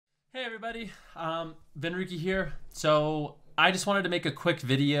Hey everybody, Venruki here. So I just wanted to make a quick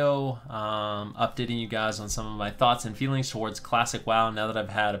video updating you guys on some of my thoughts and feelings towards Classic WoW now that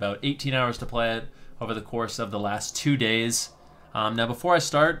I've had about 18 hours to play it over the course of the last 2 days. Now before I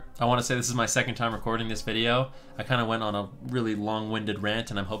start, I want to say this is my second time recording this video. I kind of went on a really long-winded rant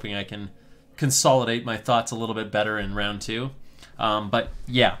and I'm hoping I can consolidate my thoughts a little bit better in round 2. But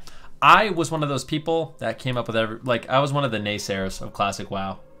yeah, I was one of those people that came up with I was one of the naysayers of Classic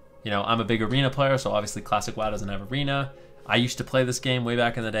WoW. You know, I'm a big arena player, so obviously Classic WoW doesn't have arena. I used to play this game way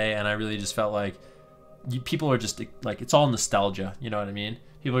back in the day, and I really just felt like people are just, like, it's all nostalgia, you know what I mean?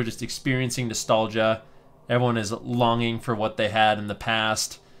 People are just experiencing nostalgia. Everyone is longing for what they had in the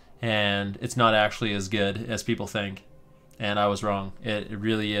past, and it's not actually as good as people think. And I was wrong. It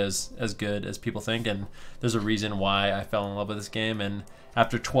really is as good as people think, and there's a reason why I fell in love with this game. And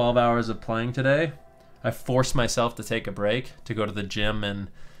after 12 hours of playing today, I forced myself to take a break, to go to the gym and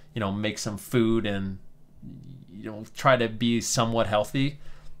make some food and, try to be somewhat healthy.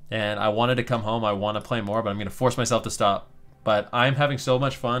 And I wanted to come home. I want to play more, but I'm going to force myself to stop. But I'm having so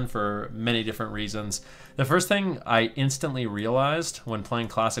much fun for many different reasons. The first thing I instantly realized when playing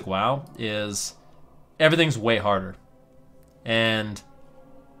Classic WoW is everything's way harder. And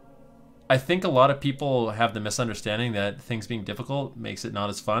I think a lot of people have the misunderstanding that things being difficult makes it not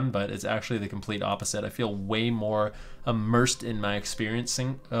as fun, but it's actually the complete opposite. I feel way more immersed in my experience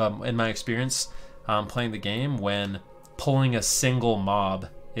playing the game when pulling a single mob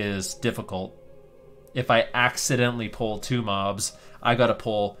is difficult. If I accidentally pull 2 mobs, I gotta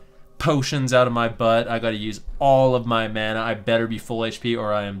pull potions out of my butt. I gotta use all of my mana. I better be full HP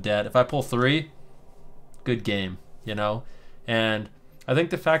or I am dead. If I pull 3, good game, And I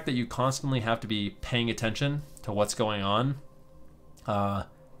think the fact that you constantly have to be paying attention to what's going on,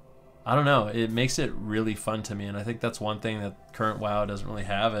 I don't know, it makes it really fun to me. And I think that's one thing that current WoW doesn't really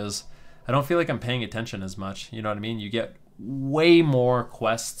have is I don't feel like I'm paying attention as much. You know what I mean? You get way more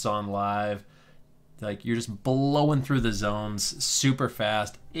quests on live. Like, you're just blowing through the zones super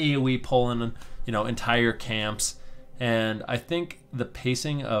fast, AoE pulling, entire camps. And I think the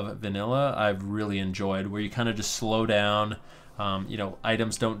pacing of vanilla I've really enjoyed, where you kind of just slow down.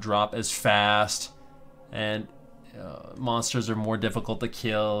 Items don't drop as fast, and monsters are more difficult to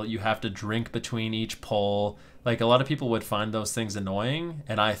kill. You have to drink between each pull. Like, a lot of people would find those things annoying,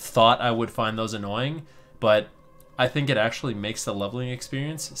 and I thought I would find those annoying, but I think it actually makes the leveling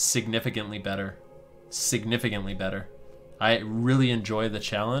experience significantly better. Significantly better. I really enjoy the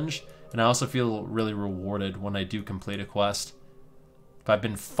challenge, and I also feel really rewarded when I do complete a quest. If I've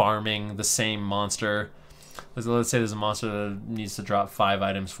been farming the same monster, let's say there's a monster that needs to drop 5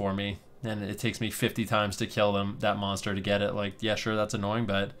 items for me, and it takes me 50 times to kill that monster to get it. Like, yeah, sure, that's annoying,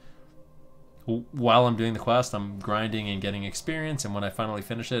 but while I'm doing the quest, I'm grinding and getting experience, and when I finally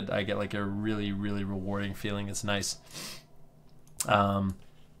finish it, I get like a really, really rewarding feeling. It's nice.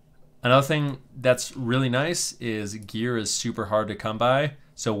 Another thing that's really nice is gear is super hard to come by,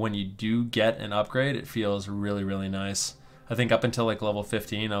 so when you do get an upgrade, it feels really, really nice. I think up until like level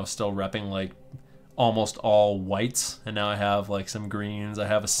 15, I was still repping like almost all whites, and now I have like some greens. I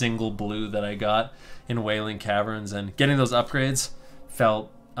have a single blue that I got in Wailing Caverns, and getting those upgrades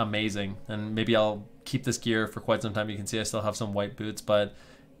felt amazing. And maybe I'll keep this gear for quite some time. You can see I still have some white boots, but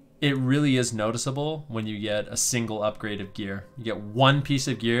it really is noticeable when you get a single upgrade of gear. You get one piece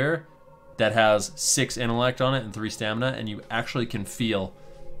of gear that has 6 intellect on it and 3 stamina, and you actually can feel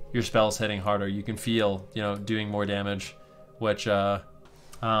your spells hitting harder. You can feel, doing more damage, which the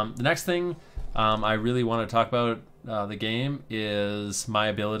next thing I really want to talk about the game is my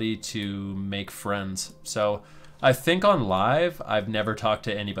ability to make friends. So I think on live, I've never talked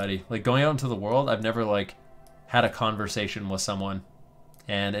to anybody. Like, going out into the world, I've never like had a conversation with someone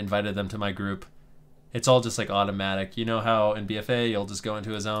and invited them to my group. It's all just like automatic. You know how in BFA you'll just go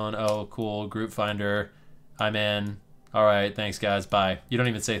into a zone, oh cool, group finder, I'm in, all right, thanks guys, bye. You don't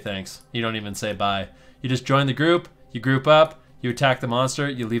even say thanks. You don't even say bye. You just join the group, you group up, you attack the monster,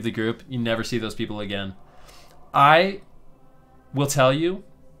 you leave the group, you never see those people again. I will tell you,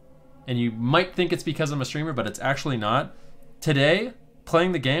 and you might think it's because I'm a streamer, but it's actually not. Today,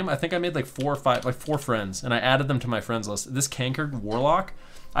 playing the game, I think I made like 4 friends, and I added them to my friends list. This cankered warlock,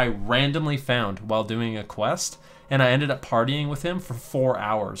 I randomly found while doing a quest, and I ended up partying with him for 4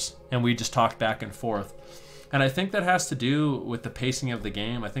 hours, and we just talked back and forth. And I think that has to do with the pacing of the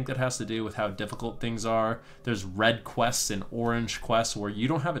game. I think that has to do with how difficult things are. There's red quests and orange quests where you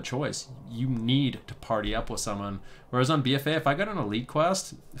don't have a choice. You need to party up with someone. Whereas on BFA, if I got an elite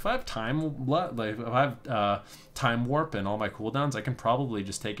quest, if I have time, like if I have time warp and all my cooldowns, I can probably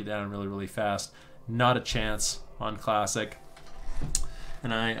just take it down really, really fast. Not a chance on Classic.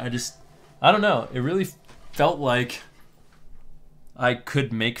 and I don't know. It really felt like I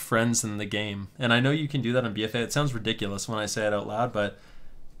could make friends in the game. And I know you can do that on BFA. It sounds ridiculous when I say it out loud, but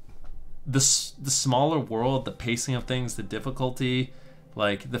the smaller world, the pacing of things, the difficulty,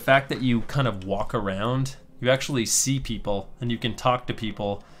 like the fact that you kind of walk around, you actually see people and you can talk to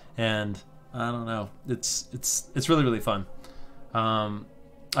people, and I don't know, it's really, really fun.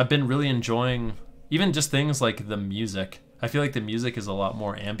 I've been really enjoying even just things like the music. I feel like the music is a lot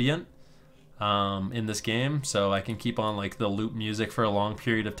more ambient in this game, so I can keep on like the loop music for a long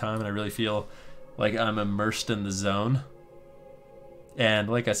period of time, and I really feel like I'm immersed in the zone. And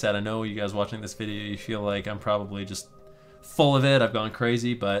like I said, I know you guys watching this video, you feel like I'm probably just full of it, I've gone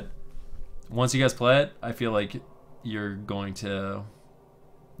crazy, but once you guys play it, I feel like you're going to,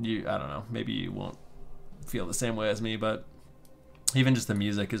 I don't know, maybe you won't feel the same way as me, but even just the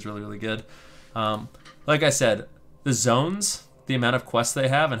music is really, really good. Like I said, the zones, the amount of quests they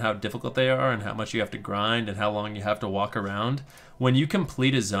have and how difficult they are and how much you have to grind and how long you have to walk around. When you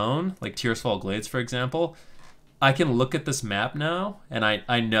complete a zone, like Tearsfall Glades, for example, I can look at this map now and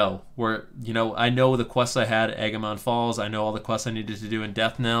I know where, you know, I know the quests I had at Agamemnon Falls. I know all the quests I needed to do in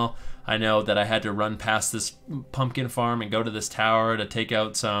Death Knell. I know that I had to run past this pumpkin farm and go to this tower to take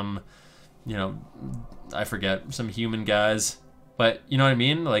out some, you know, I forget, some human guys. But you know what I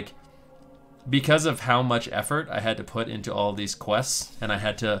mean? Like, because of how much effort I had to put into all these quests, and I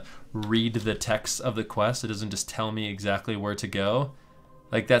had to read the text of the quest, it doesn't just tell me exactly where to go.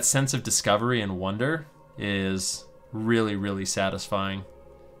 Like, that sense of discovery and wonder is really, really satisfying.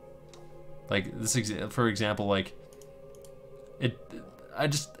 Like, this, for example, like, I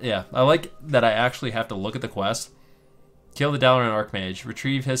like that I actually have to look at the quest, kill the Dalaran Archmage,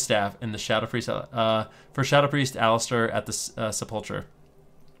 retrieve his staff in the Shadow Priest, for Shadow Priest Alistair at the Sepulchre.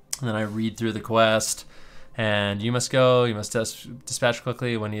 And then I read through the quest, and you must dispatch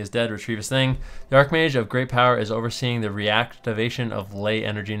quickly. When he is dead, retrieve his thing. The Archmage of Great Power is overseeing the reactivation of Ley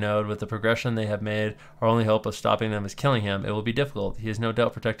Energy Node. With the progression they have made, our only hope of stopping them is killing him. It will be difficult. He is no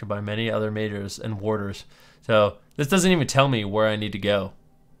doubt protected by many other mages and warders. So this doesn't even tell me where I need to go.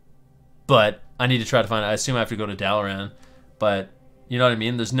 But I need to try to find it. I assume I have to go to Dalaran. But you know what I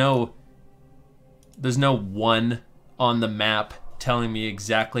mean? There's no one on the map telling me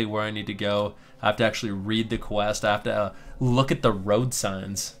exactly where I need to go. I have to actually read the quest. I have to look at the road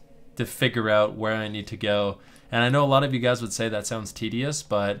signs to figure out where I need to go. And I know a lot of you guys would say that sounds tedious,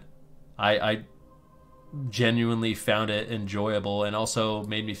 but I genuinely found it enjoyable, and also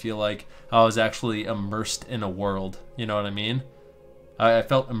made me feel like I was actually immersed in a world. You know what I mean? I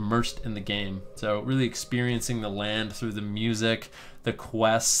felt immersed in the game. So really experiencing the land through the music, the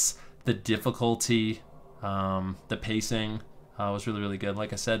quests, the difficulty, the pacing. Was really, really good.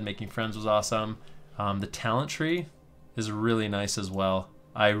 Like I said, making friends was awesome. The talent tree is really nice as well.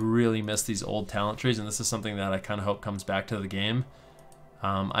 I really miss these old talent trees, and this is something that I kind of hope comes back to the game.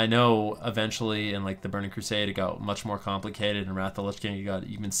 I know eventually in like the Burning Crusade it got much more complicated, and Wrath of the Lich King it got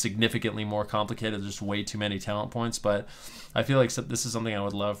even significantly more complicated. There's just way too many talent points, but I feel like this is something I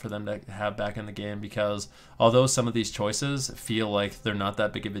would love for them to have back in the game, because although some of these choices feel like they're not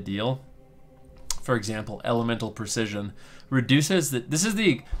that big of a deal, for example, Elemental Precision reduces this is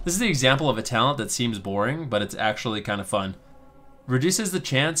the example of a talent that seems boring, but it's actually kind of fun. Reduces the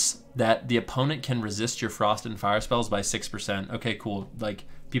chance that the opponent can resist your frost and fire spells by 6%. Okay, cool. Like,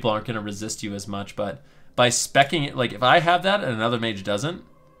 people aren't going to resist you as much, but by speccing it, like if I have that and another mage doesn't,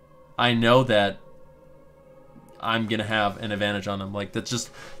 I know that I'm going to have an advantage on them. Like, this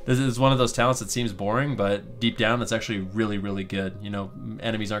is one of those talents that seems boring, but deep down it's actually really, really good. You know,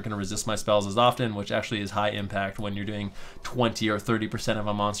 enemies aren't going to resist my spells as often, which actually is high impact when you're doing 20 or 30% of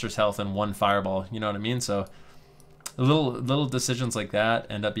a monster's health in one fireball. You know what I mean? So little decisions like that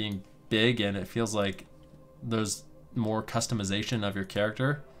end up being big, and it feels like there's more customization of your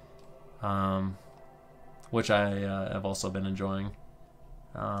character, which I have also been enjoying.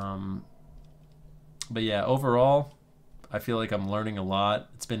 But yeah, overall, I feel like I'm learning a lot.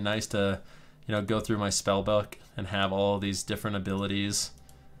 It's been nice to, you know, go through my spell book and have all these different abilities.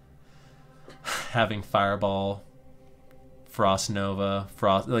 Having Fireball, Frost Nova,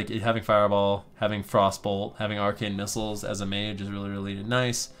 having Fireball, having Frostbolt, having Arcane Missiles as a mage is really, really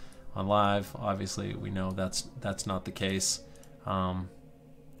nice. On live, obviously, we know that's not the case.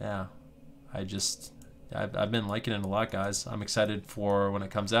 Yeah, I've been liking it a lot, guys. I'm excited for when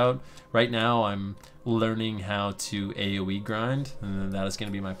it comes out. Right now, I'm learning how to AoE grind, and that is going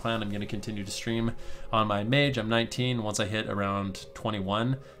to be my plan. I'm going to continue to stream on my mage. I'm 19. Once I hit around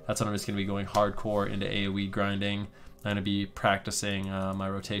 21, that's when I'm just going to be going hardcore into AoE grinding. I'm going to be practicing my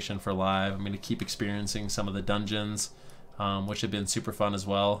rotation for live. I'm going to keep experiencing some of the dungeons. which have been super fun as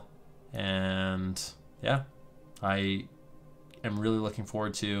well. And yeah, I am really looking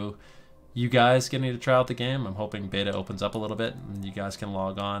forward to you guys getting to try out the game. I'm hoping beta opens up a little bit and you guys can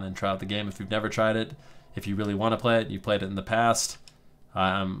log on and try out the game if you've never tried it. If you really want to play it, you played it in the past.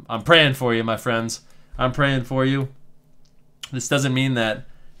 I'm praying for you, my friends. I'm praying for you. This doesn't mean that,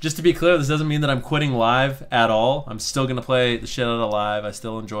 just to be clear, this doesn't mean that I'm quitting live at all. I'm still going to play the shit out of live. I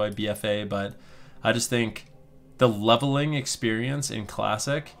still enjoy BFA, but I just think the leveling experience in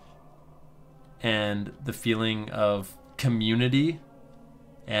Classic and the feeling of community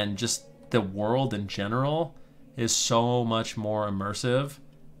and just the world in general is so much more immersive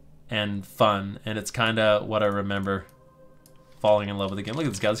and fun, and it's kind of what I remember falling in love with the game. Look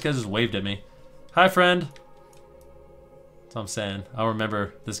at this guy. This guy just waved at me. Hi, friend. That's what I'm saying. I'll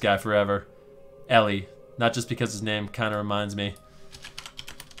remember this guy forever. Ellie. Not just because his name kind of reminds me.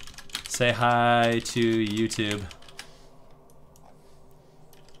 Say hi to YouTube.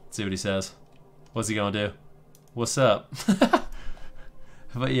 Let's see what he says. What's he gonna do? What's up?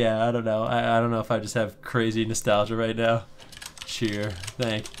 But yeah, I don't know. I don't know if I just have crazy nostalgia right now. Cheer.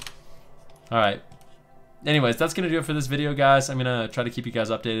 Thank. Alright. Anyways, that's going to do it for this video, guys. I'm going to try to keep you guys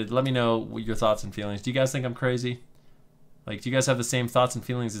updated. Let me know what your thoughts and feelings. Do you guys think I'm crazy? Like, do you guys have the same thoughts and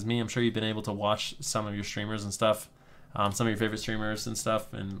feelings as me? I'm sure you've been able to watch some of your streamers and stuff. Some of your favorite streamers and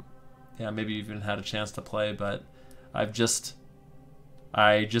stuff. And yeah, maybe you've even had a chance to play. But I just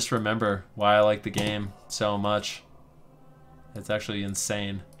remember why I like the game so much. It's actually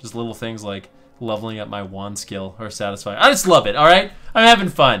insane. Just little things like leveling up my wand skill are satisfying. I just love it, alright? I'm having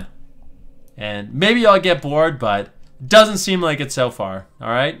fun. And maybe I'll get bored, but doesn't seem like it so far,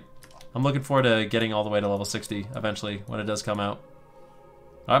 alright? I'm looking forward to getting all the way to level 60 eventually when it does come out.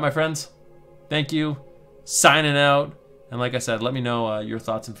 Alright, my friends. Thank you. Signing out. And like I said, let me know your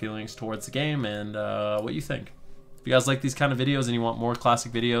thoughts and feelings towards the game and what you think. If you guys like these kind of videos and you want more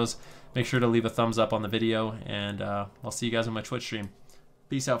classic videos, make sure to leave a thumbs up on the video, and I'll see you guys on my Twitch stream.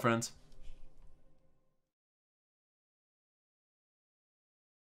 Peace out, friends.